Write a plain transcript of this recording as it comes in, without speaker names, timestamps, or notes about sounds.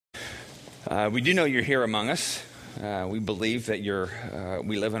We do know you're here among us. We believe that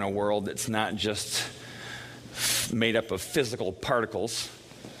we live in a world that's not just made up of physical particles,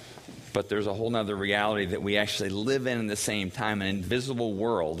 but there's a whole nother reality that we actually live in the same time, an invisible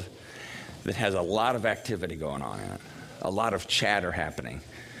world that has a lot of activity going on in it, a lot of chatter happening.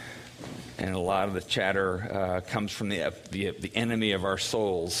 And a lot of the chatter comes from the enemy of our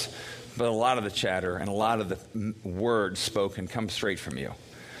souls, but a lot of the chatter and a lot of the words spoken come straight from you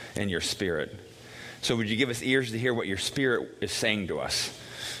and your spirit. So would you give us ears to hear what your spirit is saying to us?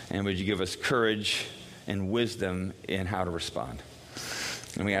 And would you give us courage and wisdom in how to respond?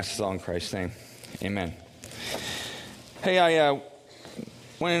 And we ask this all in Christ's name. Amen. Hey, I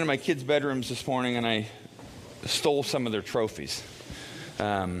went into my kids' bedrooms this morning and I stole some of their trophies.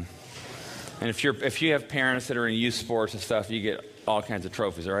 And if you have parents that are in youth sports and stuff, you get all kinds of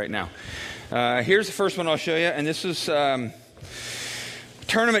trophies. All right, now, here's the first one I'll show you, and this is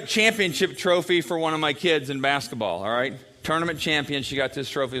tournament championship trophy for one of my kids in basketball. All right, tournament champion. She got this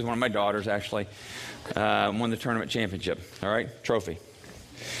trophy. It was one of my daughters actually won the tournament championship. All right, trophy.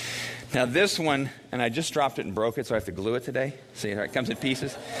 Now this one, and I just dropped it and broke it, so I have to glue it today. See, it comes in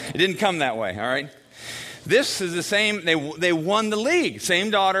pieces. It didn't come that way. All right. This is the same. They won the league.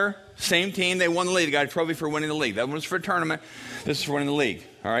 Same daughter, same team. They won the league. They got a trophy for winning the league. That one was for a tournament. This is for winning the league.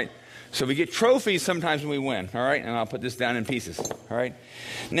 All right. So we get trophies sometimes when we win. All right. And I'll put this down in pieces. All right.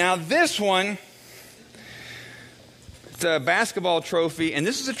 Now this one, it's a basketball trophy, and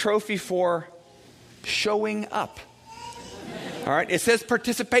this is a trophy for showing up. All right. It says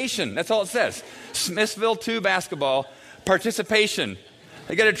participation. That's all it says. Smithville 2 basketball participation.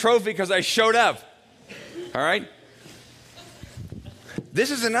 I got a trophy because I showed up. All right. This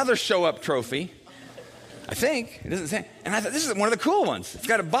is another show up trophy. I think it doesn't say. And I thought this is one of the cool ones. It's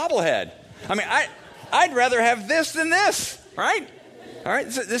got a bobblehead. I mean, I'd rather have this than this. Right. All right.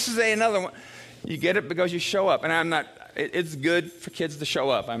 This is another one. You get it because you show up. And I'm not. It's good for kids to show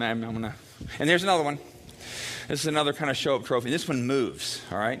up. I'm gonna. And there's another one. This is another kind of show up trophy. This one moves.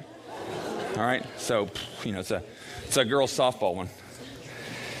 All right. All right. So it's a girls softball one.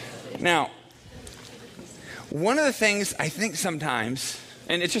 Now, one of the things I think sometimes,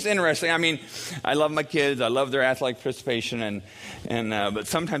 and it's just interesting. I mean, I love my kids. I love their athletic participation, but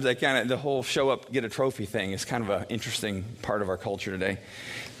sometimes the whole show up, get a trophy thing is kind of an interesting part of our culture today.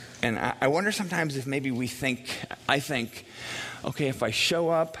 And I wonder sometimes if maybe I think, okay, if I show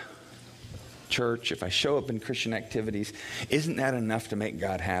up church, if I show up in Christian activities, isn't that enough to make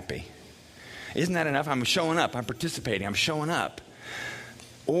God happy? Isn't that enough? I'm showing up. I'm participating. I'm showing up.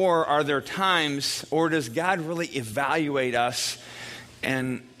 Or are there times, or does God really evaluate us?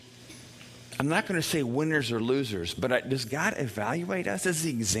 And I'm not going to say winners or losers, but does God evaluate us? Does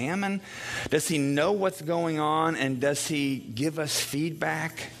he examine? Does he know what's going on? And does he give us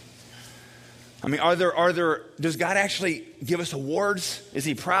feedback? I mean, does God actually give us awards? Is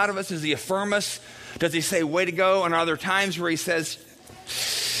he proud of us? Does he affirm us? Does he say, way to go? And are there times where he says,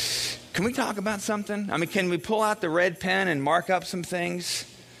 can we talk about something? I mean, can we pull out the red pen and mark up some things?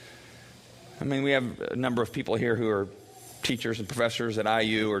 I mean, we have a number of people here who are teachers and professors at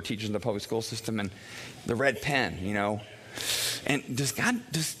IU or teachers in the public school system, and the red pen, And does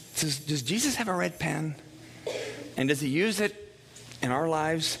Jesus have a red pen? And does he use it in our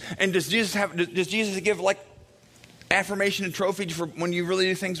lives? And does Jesus give like affirmation and trophies for when you really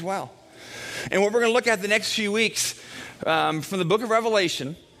do things well? And what we're going to look at the next few weeks from the book of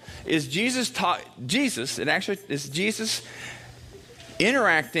Revelation is Jesus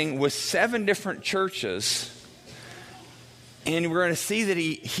interacting with 7 different churches, and we're going to see that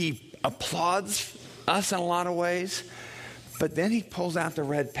he applauds us in a lot of ways, but then he pulls out the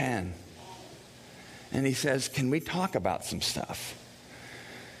red pen and he says, can we talk about some stuff?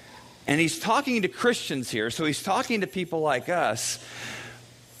 And he's talking to Christians here, so he's talking to people like us,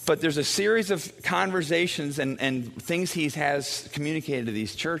 but there's a series of conversations and things he has communicated to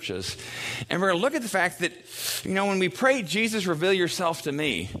these churches. And we're going to look at the fact that, when we pray, Jesus, reveal yourself to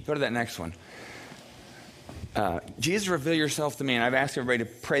me. Go to that next one. Jesus, reveal yourself to me. And I've asked everybody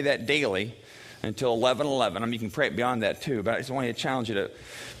to pray that daily until 11:11. I mean, you can pray it beyond that too, but I just want to challenge you it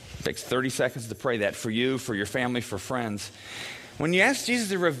takes 30 seconds to pray that for you, for your family, for friends. When you ask Jesus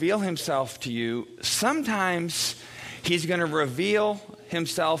to reveal himself to you, sometimes he's going to reveal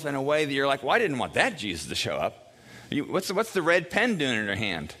himself in a way that you're like, well, I didn't want that Jesus to show up. What's the red pen doing in your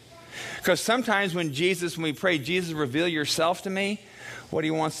hand? Because sometimes when we pray, Jesus, reveal yourself to me, what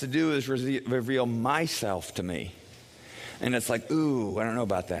he wants to do is reveal myself to me. And it's like, ooh, I don't know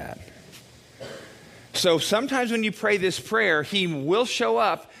about that. So sometimes when you pray this prayer, he will show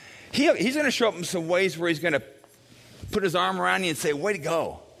up. He's going to show up in some ways where he's going to put his arm around you and say, way to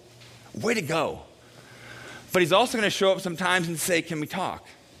go. Way to go. But he's also going to show up sometimes and say, can we talk?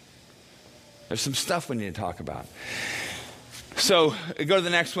 There's some stuff we need to talk about. So go to the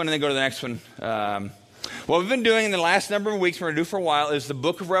next one and then go to the next one. What we've been doing in the last number of weeks, we're going to do for a while, is the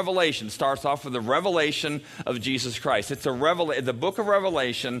book of Revelation. It starts off with the revelation of Jesus Christ. The book of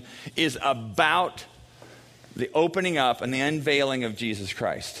Revelation is about the opening up and the unveiling of Jesus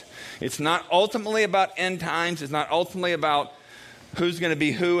Christ. It's not ultimately about end times. It's not ultimately about who's going to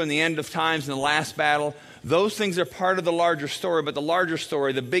be who in the end of times in the last battle. Those things are part of the larger story, but the larger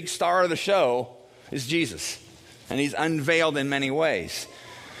story, the big star of the show, is Jesus. And he's unveiled in many ways.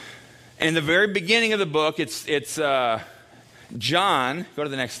 In the very beginning of the book, it's John. Go to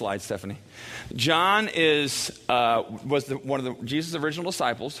the next slide, Stephanie. John was one of Jesus' original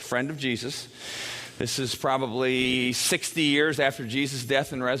disciples, a friend of Jesus. This is probably 60 years after Jesus'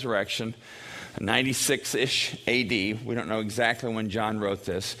 death and resurrection, 96-ish AD. We don't know exactly when John wrote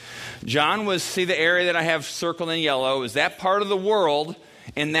this. John was, see the area that I have circled in yellow, is that part of the world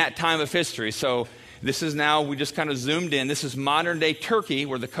in that time of history. So this is now, we just kind of zoomed in. This is modern-day Turkey,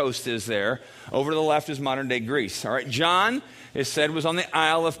 where the coast is there. Over to the left is modern-day Greece. All right, John, it said, was on the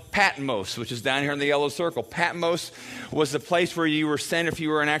Isle of Patmos, which is down here in the yellow circle. Patmos was the place where you were sent if you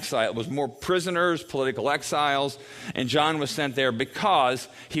were in exile. It was more prisoners, political exiles, and John was sent there because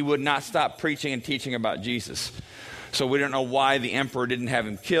he would not stop preaching and teaching about Jesus. So we don't know why the emperor didn't have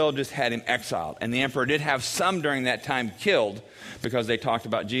him killed, just had him exiled. And the emperor did have some during that time killed because they talked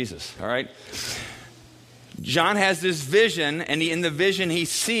about Jesus, all right? John has this vision, and in the vision he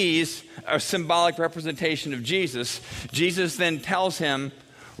sees a symbolic representation of Jesus. Jesus then tells him,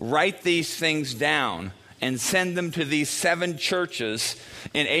 write these things down and send them to these 7 churches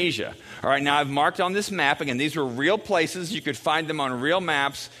in Asia. All right, now I've marked on this map, again, these were real places. You could find them on real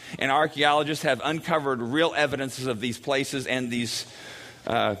maps, and archaeologists have uncovered real evidences of these places and these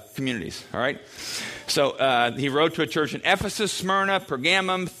communities, all right? So he wrote to a church in Ephesus, Smyrna,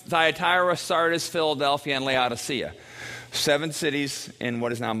 Pergamum, Thyatira, Sardis, Philadelphia, and Laodicea. 7 cities in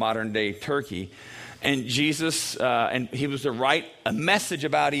what is now modern-day Turkey. And Jesus, and he was to write a message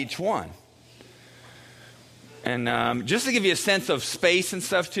about each one. And just to give you a sense of space and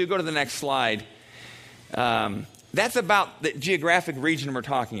stuff too, go to the next slide. That's about the geographic region we're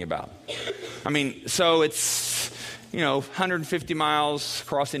talking about. I mean, so it's, 150 miles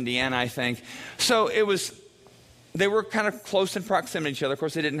across Indiana, I think. So they were kind of close in proximity to each other. Of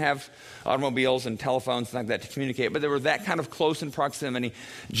course, they didn't have automobiles and telephones and like that to communicate, but they were that kind of close in proximity.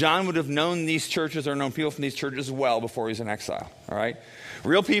 John would have known these churches or known people from these churches well before he was in exile, all right?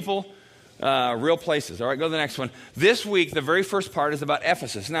 Real people, real places. All right, go to the next one. This week, the very first part is about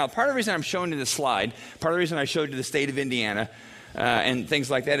Ephesus. Now, part of the reason I'm showing you this slide, part of the reason I showed you the state of Indiana and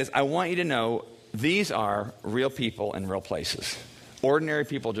things like that is I want you to know these are real people in real places. Ordinary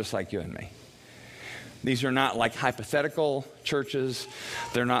people just like you and me. These are not like hypothetical churches.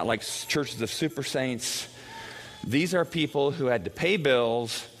 They're not like churches of super saints. These are people who had to pay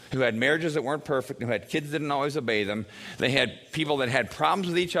bills, who had marriages that weren't perfect, who had kids that didn't always obey them. They had people that had problems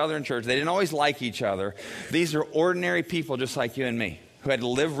with each other in church. They didn't always like each other. These are ordinary people just like you and me, who had to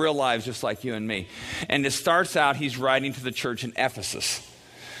live real lives just like you and me. And it starts out, he's writing to the church in Ephesus.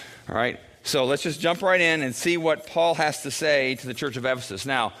 All right? So let's just jump right in and see what Paul has to say to the church of Ephesus.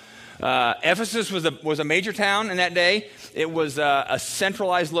 Now, Ephesus was a major town in that day. It was a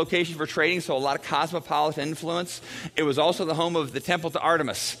centralized location for trading, so a lot of cosmopolitan influence. It was also the home of the temple to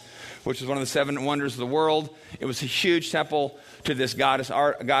Artemis, which is one of the 7 wonders of the world. It was a huge temple to this goddess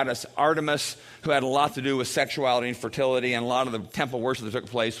Artemis, who had a lot to do with sexuality and fertility, and a lot of the temple worship that took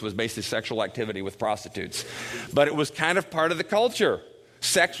place was basically sexual activity with prostitutes. But it was kind of part of the culture.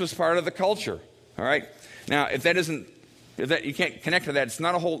 Sex was part of the culture, all right? Now, if you can't connect to that, it's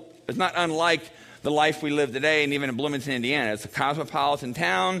not unlike the life we live today, and even in Bloomington, Indiana. It's a cosmopolitan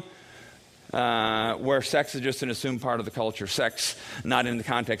town where sex is just an assumed part of the culture. Sex, not in the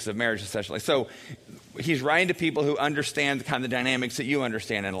context of marriage, essentially. So he's writing to people who understand the kind of dynamics that you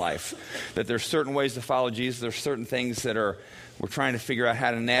understand in life. That there's certain ways to follow Jesus. There's certain things that we're trying to figure out how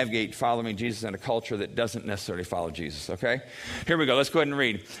to navigate following Jesus in a culture that doesn't necessarily follow Jesus, okay? Here we go. Let's go ahead and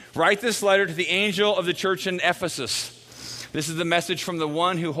read. Write this letter to the angel of the church in Ephesus. This is the message from the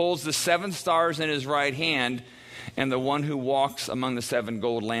one who holds the 7 stars in his right hand and the one who walks among the 7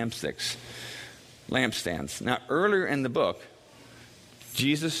 gold lampstands. Now, earlier in the book,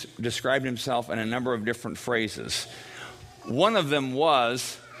 Jesus described himself in a number of different phrases. One of them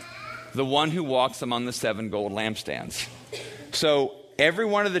was the one who walks among the 7 gold lampstands. So every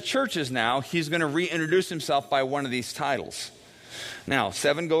one of the churches now, he's going to reintroduce himself by one of these titles. Now,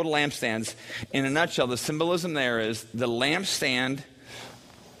 7 gold lampstands. In a nutshell, the symbolism there is the lampstand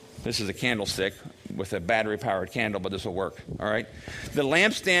This is a candlestick with a battery-powered candle, but this will work, all right? The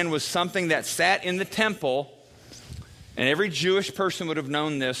lampstand was something that sat in the temple, and every Jewish person would have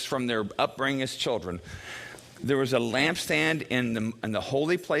known this from their upbringing as children. There was a lampstand in the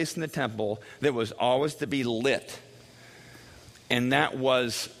holy place in the temple that was always to be lit. And that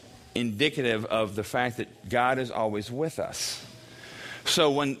was indicative of the fact that God is always with us.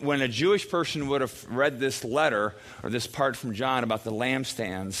 So when a Jewish person would have read this letter or this part from John about the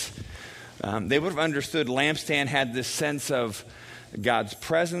lampstands, they would have understood lampstand had this sense of God's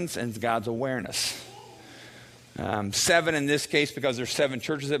presence and God's awareness. 7 in this case, because there's 7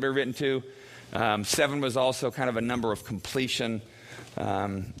 churches that were written to. 7 was also kind of a number of completion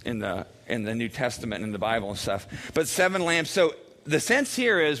in the New Testament and in the Bible and stuff. But 7 lamps. So the sense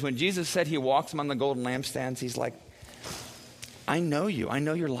here is when Jesus said he walks among the golden lampstands, he's like, I know you. I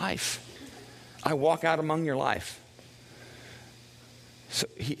know your life. I walk out among your life. So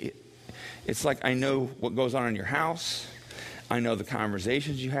it's like I know what goes on in your house. I know the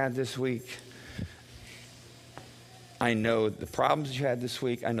conversations you had this week. I know the problems you had this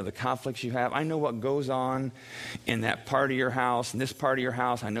week. I know the conflicts you have. I know what goes on in that part of your house, in this part of your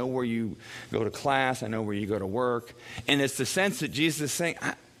house. I know where you go to class. I know where you go to work. And it's the sense that Jesus is saying,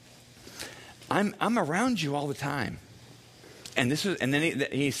 I'm around you all the time. And then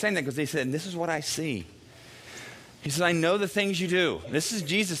he's saying that because he said, this is what I see. He says, I know the things you do. This is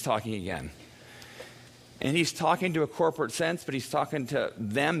Jesus talking again. And he's talking to a corporate sense, but he's talking to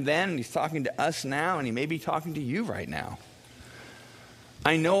them then, and he's talking to us now, and he may be talking to you right now.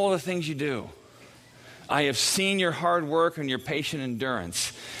 I know all the things you do. I have seen your hard work and your patient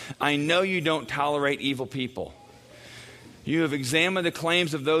endurance. I know you don't tolerate evil people. You have examined the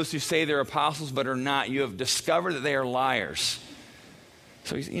claims of those who say they're apostles but are not. You have discovered that they are liars.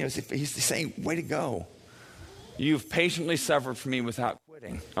 So he's saying, way to go. You've patiently suffered for me without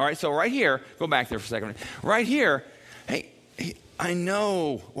quitting. All right, so right here, go back there for a second. Right here, hey, I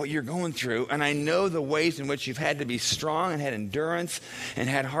know what you're going through, and I know the ways in which you've had to be strong and had endurance and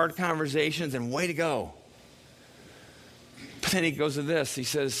had hard conversations, and way to go. But then he goes to this. He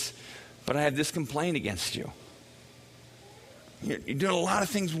says, but I have this complaint against you. You're doing a lot of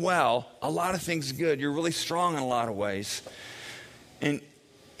things well, a lot of things good. You're really strong in a lot of ways. And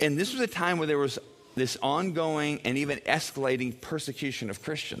this was a time where there was this ongoing and even escalating persecution of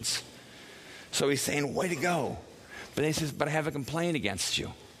Christians. So he's saying, way to go. But then he says, but I have a complaint against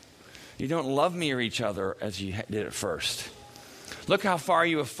you. You don't love me or each other as you did at first. Look how far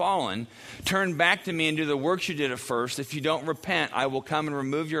you have fallen. Turn back to me and do the works you did at first. If you don't repent, I will come and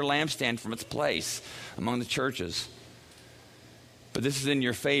remove your lampstand from its place among the churches. But this is in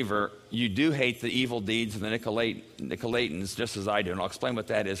your favor. You do hate the evil deeds of the Nicolaitans, just as I do. And I'll explain what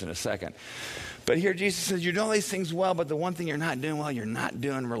that is in a second. But here Jesus says, you're doing all these things well, but the one thing you're not doing well, you're not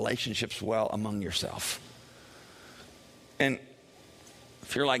doing relationships well among yourself. And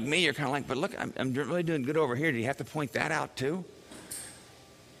if you're like me, you're kind of like, but look, I'm really doing good over here. Do you have to point that out too?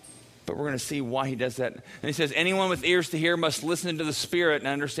 But we're going to see why he does that. And he says, anyone with ears to hear must listen to the Spirit and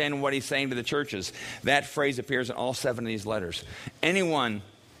understand what he's saying to the churches. That phrase appears in all 7 of these letters. Anyone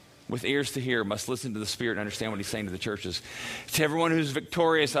with ears to hear must listen to the Spirit and understand what he's saying to the churches. To everyone who's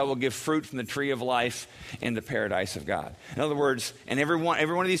victorious, I will give fruit from the tree of life in the paradise of God. In other words, in every one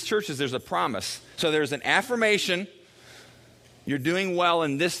of these churches, there's a promise. So there's an affirmation. You're doing well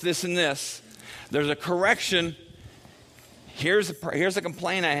in this, this, and this. There's a correction. Here's a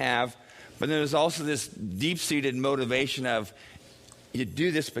complaint I have. But then there's also this deep-seated motivation of, you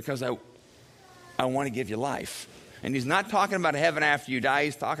do this because I want to give you life. And he's not talking about heaven after you die.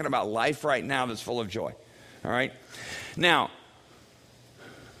 He's talking about life right now that's full of joy. All right? Now,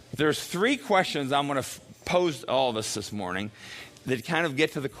 there's 3 questions I'm going to pose to all of us this morning that kind of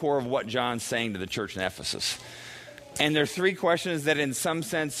get to the core of what John's saying to the church in Ephesus. And there are 3 questions that in some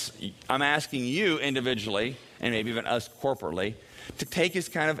sense I'm asking you individually, and maybe even us corporately, to take as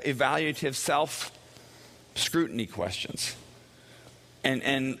kind of evaluative self-scrutiny questions.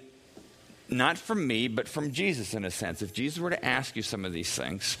 And not from me, but from Jesus in a sense. If Jesus were to ask you some of these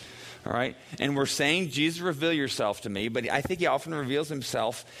things, all right, and we're saying, Jesus, reveal yourself to me, but I think he often reveals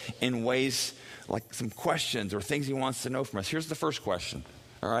himself in ways like some questions or things he wants to know from us. Here's the first question,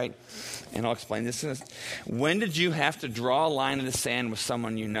 all right, and I'll explain this. When did you have to draw a line in the sand with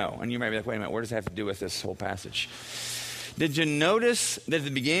someone you know? And you might be like, wait a minute, what does that have to do with this whole passage? Did you notice that at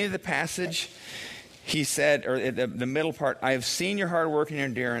the beginning of the passage, he said, or at the middle part, I have seen your hard work and your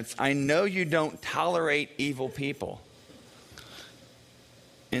endurance. I know you don't tolerate evil people.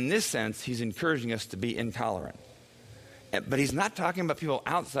 In this sense, he's encouraging us to be intolerant. But he's not talking about people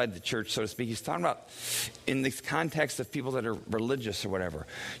outside the church, so to speak. He's talking about in this context of people that are religious or whatever.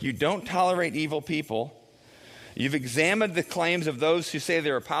 You don't tolerate evil people. You've examined the claims of those who say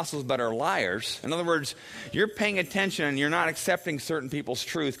they're apostles but are liars. In other words, you're paying attention and you're not accepting certain people's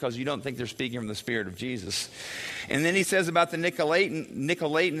truth because you don't think they're speaking from the Spirit of Jesus. And then he says about the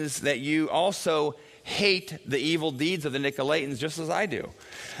Nicolaitans that you also hate the evil deeds of the Nicolaitans just as I do.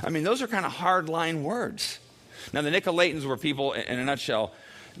 I mean, those are kind of hard-line words. Now, the Nicolaitans were people, in a nutshell,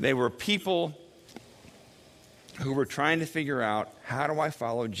 they were people who were trying to figure out, how do I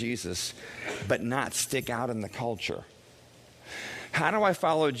follow Jesus but not stick out in the culture? How do I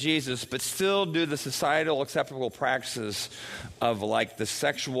follow Jesus but still do the societal acceptable practices of like the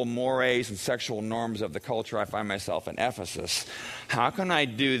sexual mores and sexual norms of the culture I find myself in Ephesus? How can I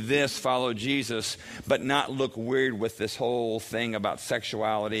do this, follow Jesus, but not look weird with this whole thing about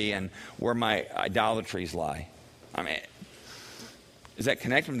sexuality and where my idolatries lie? I mean, is that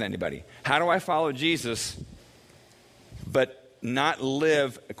connected with anybody? How do I follow Jesus but not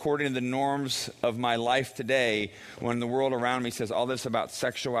live according to the norms of my life today when the world around me says all this about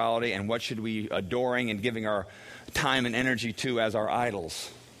sexuality and what should we adoring and giving our time and energy to as our idols?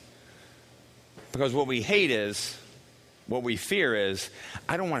 Because what we hate is, what we fear is,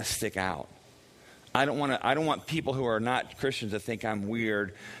 I don't want to stick out. I don't want people who are not Christians to think I'm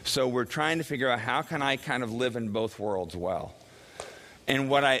weird. So we're trying to figure out, how can I kind of live in both worlds well? And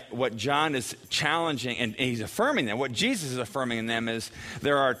what John is challenging, and he's affirming them, what Jesus is affirming in them is,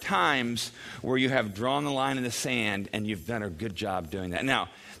 there are times where you have drawn the line in the sand and you've done a good job doing that. Now,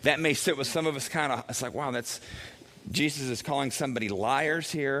 that may sit with some of us kind of, it's like, wow, Jesus is calling somebody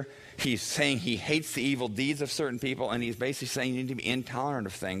liars here. He's saying he hates the evil deeds of certain people, and he's basically saying you need to be intolerant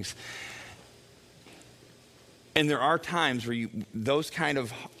of things. And there are times where those kind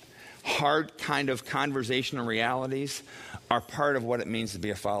of hard kind of conversational realities are part of what it means to be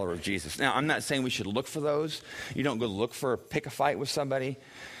a follower of Jesus. Now, I'm not saying we should look for those. You don't go pick a fight with somebody.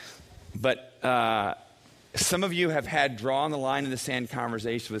 But some of you have had drawn the line in the sand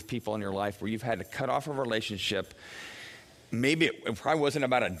conversations with people in your life where you've had to cut off a relationship. Maybe it probably wasn't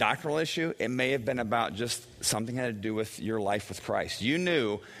about a doctrinal issue. It may have been about just something had to do with your life with Christ. You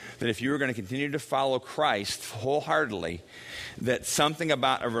knew that if you were going to continue to follow Christ wholeheartedly, that something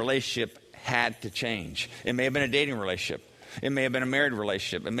about a relationship had to change. It may have been a dating relationship. It may have been a married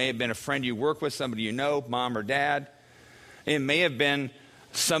relationship. It may have been a friend you work with, somebody you know, mom or dad. It may have been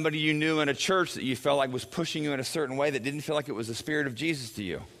somebody you knew in a church that you felt like was pushing you in a certain way that didn't feel like it was the Spirit of Jesus to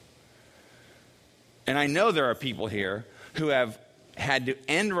you. And I know there are people here who have had to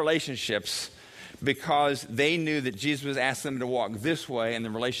end relationships because they knew that Jesus was asking them to walk this way and the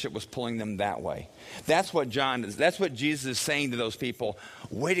relationship was pulling them that way. That's what John is. That's what Jesus is saying to those people.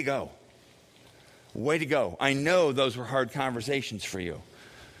 Way to go. Way to go. I know those were hard conversations for you.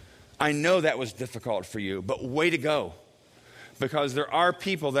 I know that was difficult for you, but way to go. Because there are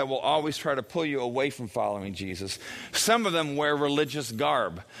people that will always try to pull you away from following Jesus. Some of them wear religious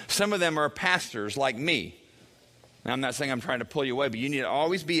garb. Some of them are pastors like me. Now, I'm not saying I'm trying to pull you away, but you need to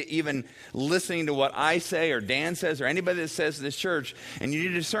always be even listening to what I say or Dan says or anybody that says in this church, and you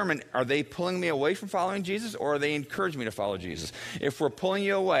need to determine, are they pulling me away from following Jesus, or are they encouraging me to follow Jesus? If we're pulling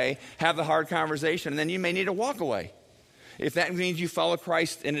you away, have the hard conversation, and then you may need to walk away. If that means you follow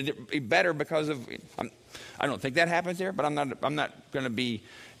Christ better because of, I don't think that happens here, but I'm not going to be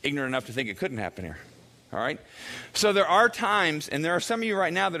ignorant enough to think it couldn't happen here. All right? So there are times, and there are some of you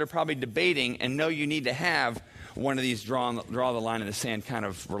right now that are probably debating and know you need to have one of these draw the line in the sand kind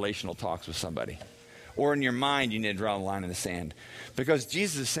of relational talks with somebody. Or in your mind, you need to draw the line in the sand. Because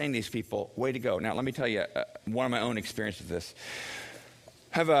Jesus is saying to these people, way to go. Now, let me tell you one of my own experience with this.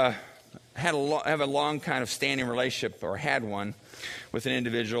 I have a long kind of standing relationship, or had one, with an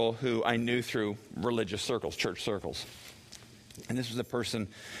individual who I knew through religious circles, church circles. And this was a person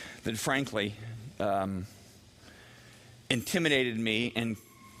that, frankly, intimidated me and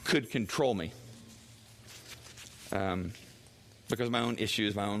could control me. Because of my own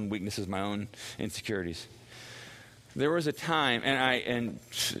issues, my own weaknesses, my own insecurities. There was a time, and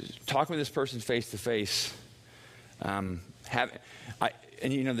talking with this person face to face, and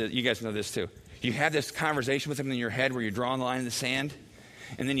you know that you guys know this too. You have this conversation with them in your head where you're drawing the line in the sand,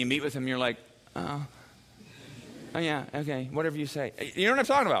 and then you meet with them, and you're like, oh yeah, okay, whatever you say. You know what I'm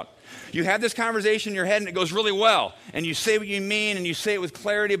talking about? You have this conversation in your head and it goes really well. And you say what you mean and you say it with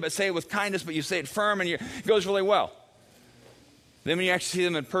clarity, but say it with kindness, but you say it firm and it goes really well. Then when you actually see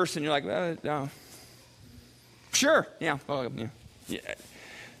them in person, you're like, no. Sure, yeah.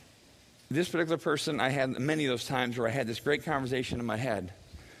 This particular person, I had many of those times where I had this great conversation in my head.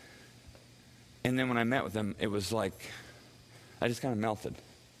 And then when I met with them, it was like, I just kind of melted.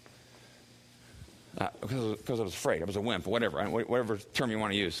 Because I was afraid. I was a wimp, whatever. Whatever term you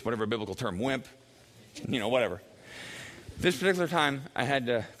want to use, whatever biblical term, wimp, whatever. This particular time, I had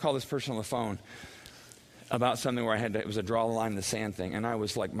to call this person on the phone about something where it was a draw the line in the sand thing. And I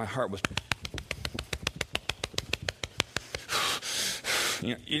was like, my heart was...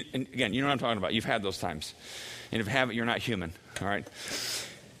 and again, you know what I'm talking about. You've had those times. And if you haven't, you're not human, all right?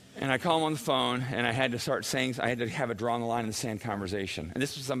 And I call him on the phone, and I had to start saying, I had to have a drawing the line in the sand conversation. And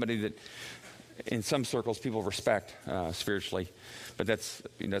this was somebody that, in some circles, people respect spiritually, but that's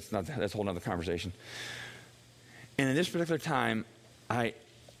a whole other conversation. And in this particular time, I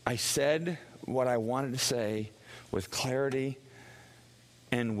said what I wanted to say with clarity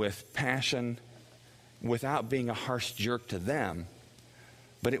and with passion, without being a harsh jerk to them,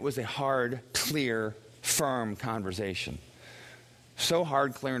 but it was a hard, clear, firm conversation. So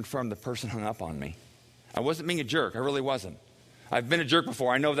hard, clear, and firm, the person hung up on me. I wasn't being a jerk. I really wasn't. I've been a jerk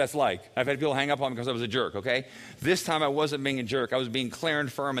before. I know what that's like. I've had people hang up on me because I was a jerk, okay? This time I wasn't being a jerk. I was being clear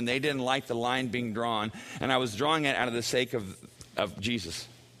and firm, and they didn't like the line being drawn, and I was drawing it out of the sake of Jesus.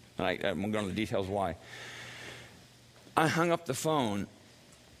 And I won't go into the details why. I hung up the phone,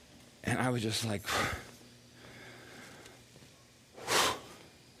 and I was just like...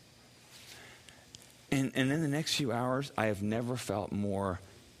 And in the next few hours, I have never felt more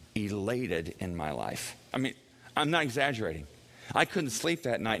elated in my life. I mean, I'm not exaggerating. I couldn't sleep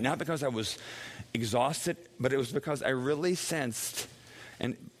that night, not because I was exhausted, but it was because I really sensed,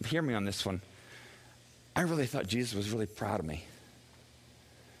 and hear me on this one, I really thought Jesus was really proud of me.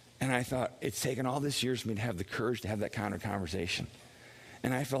 And I thought, it's taken all this years for me to have the courage to have that kind of conversation.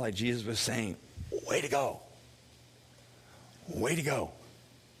 And I felt like Jesus was saying, way to go. Way to go.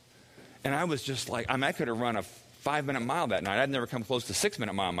 And I was just like, I could have run a 5-minute mile that night. I'd never come close to a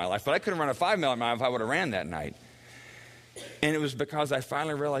 6-minute mile in my life, but I could have run a 5-minute mile if I would have ran that night. And it was because I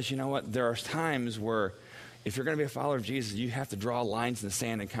finally realized, you know what, there are times where if you're going to be a follower of Jesus, you have to draw lines in the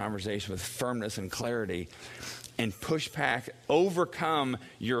sand in conversation with firmness and clarity and push back, overcome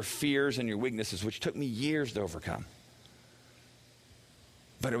your fears and your weaknesses, which took me years to overcome.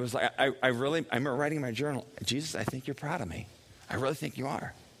 But it was like, I remember writing in my journal, Jesus, I think you're proud of me. I really think you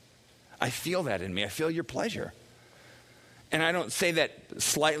are. I feel that in me. I feel your pleasure. And I don't say that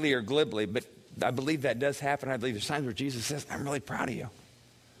slightly or glibly, but I believe that does happen. I believe there's times where Jesus says, I'm really proud of you.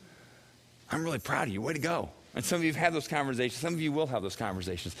 I'm really proud of you. Way to go. And some of you have had those conversations. Some of you will have those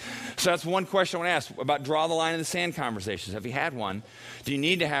conversations. So that's one question I want to ask about draw the line in the sand conversations. Have you had one? Do you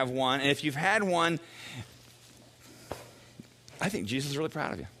need to have one? And if you've had one, I think Jesus is really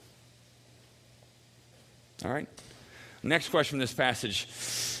proud of you. All right? Next question from this passage.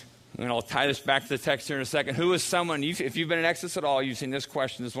 And I'll tie this back to the text here in a second. Who is someone, if you've been in Exodus at all, you've seen this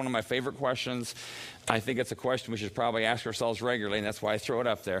question. This is one of my favorite questions. I think it's a question we should probably ask ourselves regularly, and that's why I throw it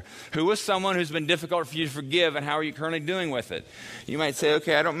up there. Who is someone who's been difficult for you to forgive, and how are you currently doing with it? You might say,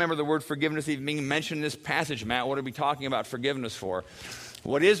 okay, I don't remember the word forgiveness even being mentioned in this passage, Matt. What are we talking about forgiveness for?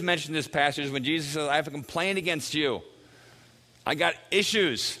 What is mentioned in this passage is when Jesus says, I have a complaint against you. I got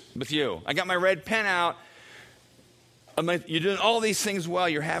issues with you. I got my red pen out. You're doing all these things well.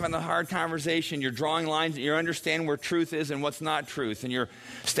 You're having a hard conversation. You're drawing lines. You're understanding where truth is and what's not truth. And you're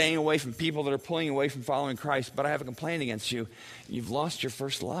staying away from people that are pulling you away from following Christ. But I have a complaint against you. You've lost your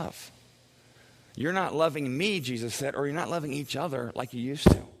first love. You're not loving me, Jesus said, or you're not loving each other like you used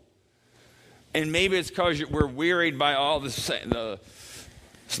to. And maybe it's because we're wearied by all the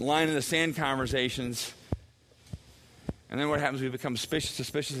line in the sand conversations. And then what happens? We become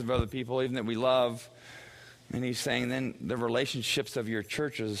suspicious of other people, even that we love. And he's saying then the relationships of your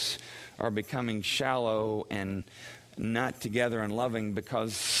churches are becoming shallow and not together and loving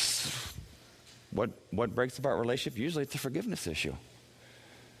because what breaks apart relationship? Usually it's a forgiveness issue.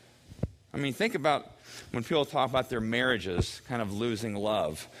 I mean, think about when people talk about their marriages kind of losing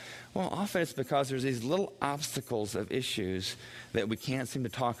love. Well, often it's because there's these little obstacles of issues that we can't seem to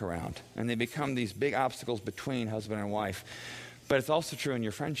talk around. And they become these big obstacles between husband and wife. But it's also true in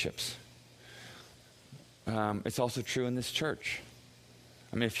your friendships. It's also true in this church.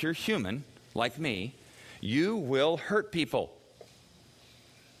 I mean, if you're human, like me, you will hurt people.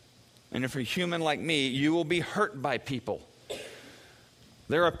 And if you're human like me, you will be hurt by people.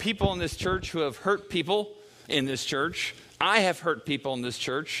 There are people in this church who have hurt people in this church. I have hurt people in this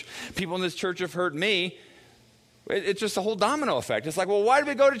church. People in this church have hurt me. It's just a whole domino effect. It's like, well, why do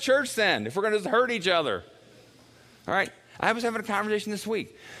we go to church then if we're going to hurt each other? All right. I was having a conversation this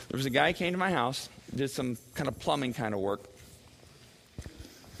week. There was a guy who came to my house, did some kind of plumbing kind of work.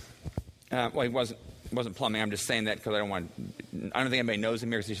 Well, he wasn't plumbing. I'm just saying that because I don't think anybody knows him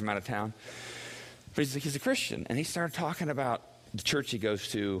here because he's from out of town. But he's a Christian, and he started talking about the church he goes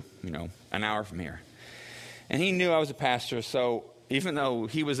to, an hour from here. And he knew I was a pastor, so even though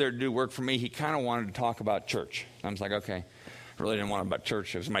he was there to do work for me, he kind of wanted to talk about church. I was like, okay. I really didn't want to about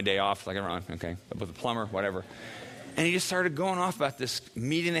church. It was my day off. Like, okay, with a plumber, whatever. And he just started going off about this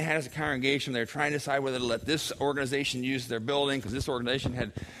meeting they had as a congregation. They were trying to decide whether to let this organization use their building, because this organization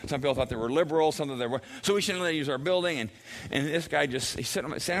had, some people thought they were liberal, some of them were, so we shouldn't let them use our building. And this guy he's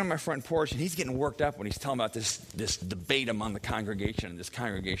sitting on my front porch, and he's getting worked up when he's telling about this debate among the congregation in this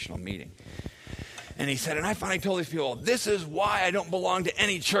congregational meeting. And he said, and I finally told these people, this is why I don't belong to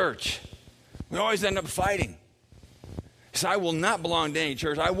any church. We always end up fighting. He said, I will not belong to any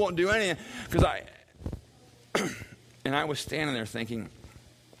church. I won't do anything, because and I was standing there thinking,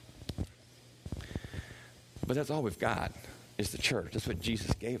 but that's all we've got is the church. That's what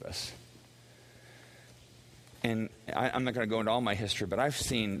Jesus gave us. And I'm not going to go into all my history, but I've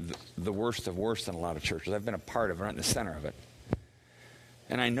seen the worst of worst in a lot of churches. I've been a part of it, right in the center of it.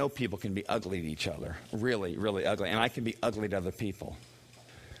 And I know people can be ugly to each other, really, really ugly. And I can be ugly to other people.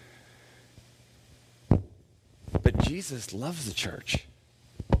 But Jesus loves the church.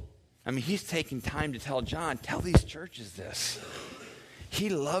 I mean, he's taking time to tell John, tell these churches this. He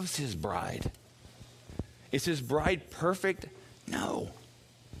loves his bride. Is his bride perfect? No.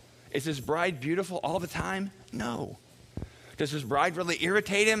 Is his bride beautiful all the time? No. Does his bride really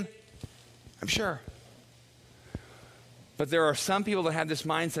irritate him? I'm sure. But there are some people that have this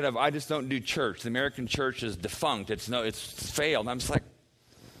mindset of, I just don't do church. The American church is defunct. It's failed. And I'm just like,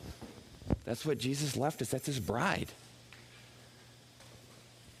 that's what Jesus left us. That's his bride.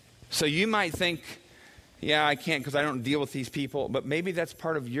 So you might think, yeah, I can't because I don't deal with these people. But maybe that's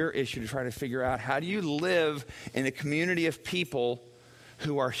part of your issue to try to figure out, how do you live in a community of people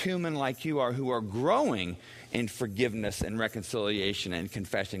who are human like you are, who are growing in forgiveness and reconciliation and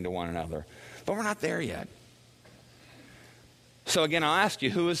confessing to one another. But we're not there yet. So again, I'll ask you,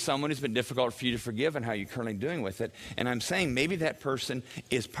 who is someone who's been difficult for you to forgive, and how are you currently doing with it? And I'm saying maybe that person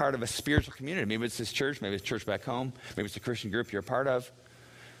is part of a spiritual community. Maybe it's this church, maybe it's church back home, maybe it's a Christian group you're a part of.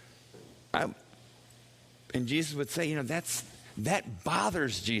 And Jesus would say, that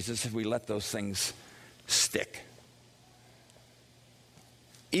bothers Jesus if we let those things stick.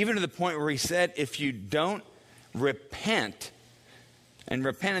 Even to the point where he said, if you don't repent, and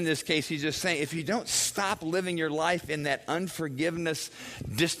repent in this case, he's just saying, if you don't stop living your life in that unforgiveness,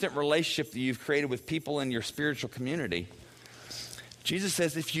 distant relationship that you've created with people in your spiritual community, Jesus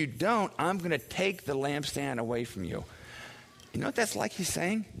says, if you don't, I'm going to take the lampstand away from you. You know what that's like he's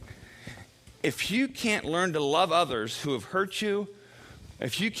saying? If you can't learn to love others who have hurt you,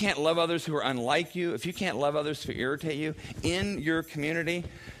 if you can't love others who are unlike you, if you can't love others who irritate you in your community,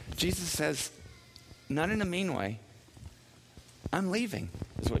 Jesus says, not in a mean way, I'm leaving,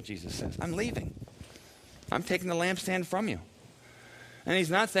 is what Jesus says. I'm leaving. I'm taking the lampstand from you. And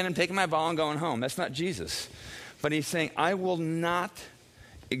he's not saying I'm taking my ball and going home. That's not Jesus. But he's saying, I will not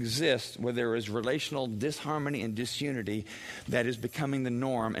exist where there is relational disharmony and disunity that is becoming the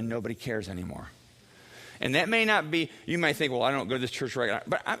norm and nobody cares anymore. And that may not be, you might think, well, I don't go to this church right now.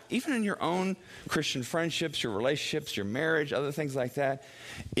 But even in your own Christian friendships, your relationships, your marriage, other things like that,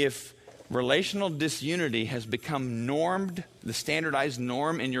 if relational disunity has become normed, the standardized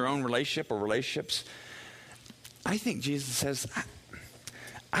norm in your own relationship or relationships, I think Jesus says,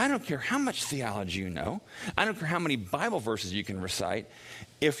 I don't care how much theology you know. I don't care how many Bible verses you can recite.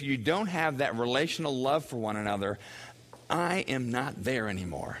 If you don't have that relational love for one another, I am not there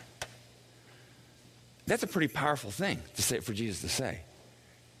anymore. That's a pretty powerful thing to say, for Jesus to say.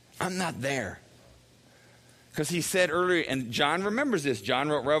 I'm not there. Because he said earlier, and John remembers this. John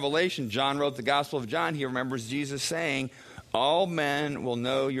wrote Revelation. John wrote the Gospel of John. He remembers Jesus saying, all men will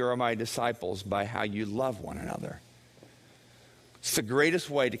know you are my disciples by how you love one another. It's the greatest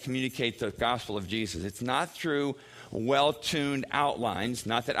way to communicate the gospel of Jesus. It's not through well-tuned outlines,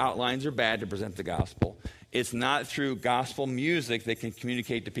 not that outlines are bad to present the gospel. It's not through gospel music that can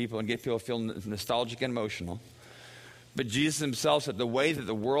communicate to people and get people to feel nostalgic and emotional. But Jesus himself said the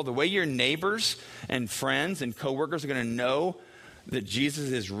way your neighbors and friends and coworkers are going to know that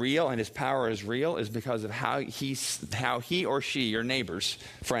Jesus is real and his power is real is because of how he or she, your neighbors,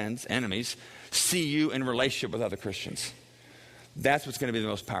 friends, enemies, see you in relationship with other Christians. That's what's going to be the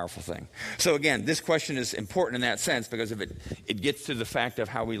most powerful thing. So again, this question is important in that sense because of it gets to the fact of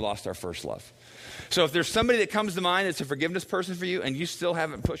how we lost our first love. So if there's somebody that comes to mind that's a forgiveness person for you and you still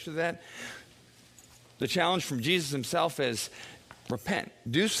haven't pushed to that, the challenge from Jesus himself is repent.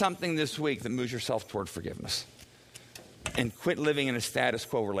 Do something this week that moves yourself toward forgiveness. And quit living in a status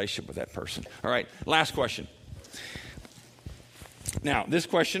quo relationship with that person. All right, last question. Now, this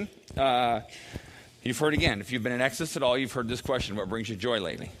question You've heard again, if you've been in Exodus at all, you've heard this question, what brings you joy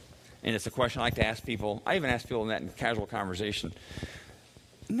lately? And it's a question I like to ask people. I even ask people that in casual conversation.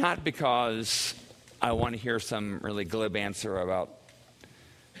 Not because I want to hear some really glib answer about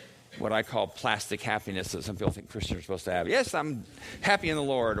what I call plastic happiness that some people think Christians are supposed to have. Yes, I'm happy in the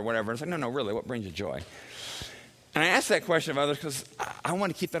Lord or whatever. It's like, no, really, what brings you joy? And I ask that question of others because I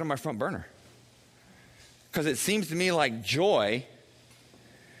want to keep that on my front burner. Because it seems to me like joy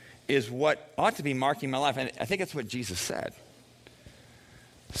is what ought to be marking my life. And I think it's what Jesus said.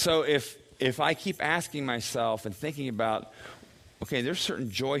 So if I keep asking myself and thinking about, okay, there's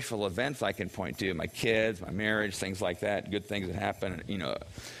certain joyful events I can point to, my kids, my marriage, things like that, good things that happen,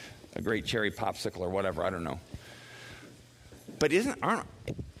 a great cherry popsicle or whatever, I don't know. But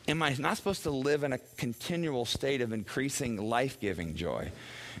am I not supposed to live in a continual state of increasing life-giving joy?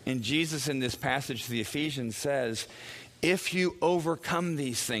 And Jesus in this passage to the Ephesians says, if you overcome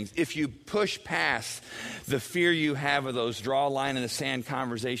these things, if you push past the fear you have of those draw a line in the sand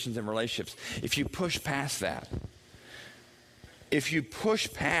conversations and relationships, if you push past that, if you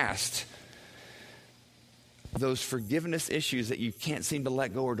push past those forgiveness issues that you can't seem to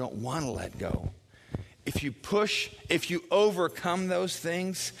let go or don't want to let go, if you overcome those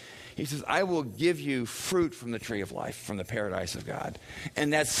things, he says, I will give you fruit from the tree of life, from the paradise of God.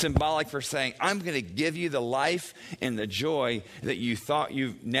 And that's symbolic for saying, I'm going to give you the life and the joy that you thought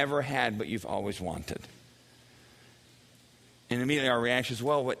you've never had, but you've always wanted. And immediately our reaction is,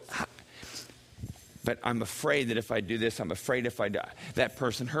 well, but I'm afraid that if I do this, I'm afraid if I die, that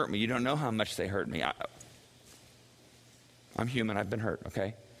person hurt me. You don't know how much they hurt me. I'm human. I've been hurt,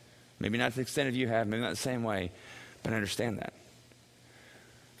 okay? Maybe not to the extent of you have, maybe not the same way, but I understand that.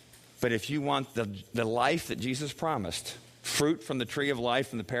 But if you want the life that Jesus promised, fruit from the tree of life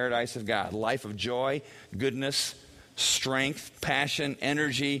from the paradise of God, life of joy, goodness, strength, passion,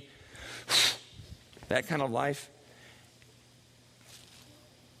 energy, that kind of life,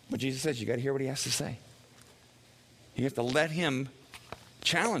 but Jesus says you got to hear what he has to say. You have to let him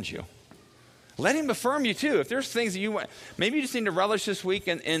challenge you. Let him affirm you too. If there's things that you want, maybe you just need to relish this week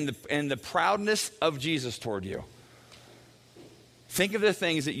in the proudness of Jesus toward you. Think of the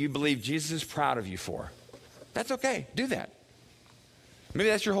things that you believe Jesus is proud of you for. That's okay. Do that. Maybe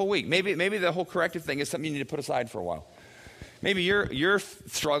that's your whole week. Maybe the whole corrective thing is something you need to put aside for a while. Maybe your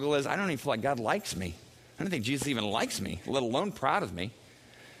struggle is, I don't even feel like God likes me. I don't think Jesus even likes me, let alone proud of me.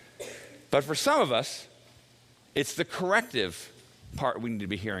 But for some of us, it's the corrective part we need to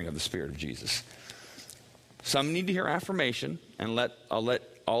be hearing of the Spirit of Jesus. Some need to hear affirmation, and I'll let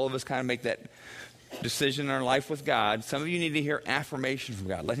all of us kind of make that decision in our life with God. Some of you need to hear affirmation from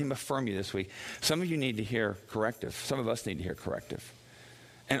God. Let him affirm you this week. Some of you need to hear corrective. Some of us need to hear corrective.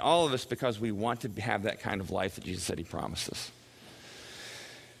 And all of us because we want to have that kind of life that Jesus said he promised us.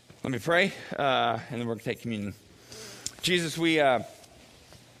 Let me pray, and then we're going to take communion. Jesus, we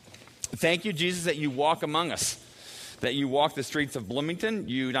thank you, Jesus, that you walk among us. That you walk the streets of Bloomington.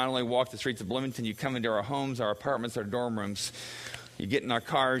 You not only walk the streets of Bloomington, you come into our homes, our apartments, our dorm rooms. You get in our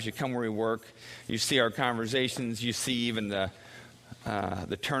cars, you come where we work, you see our conversations, you see even the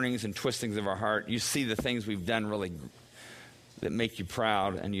turnings and twistings of our heart. You see the things we've done really that make you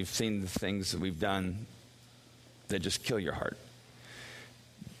proud, and you've seen the things that we've done that just kill your heart.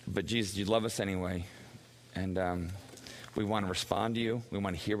 But Jesus, you love us anyway, and we want to respond to you. We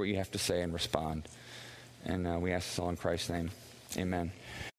want to hear what you have to say and respond. And we ask this all in Christ's name. Amen.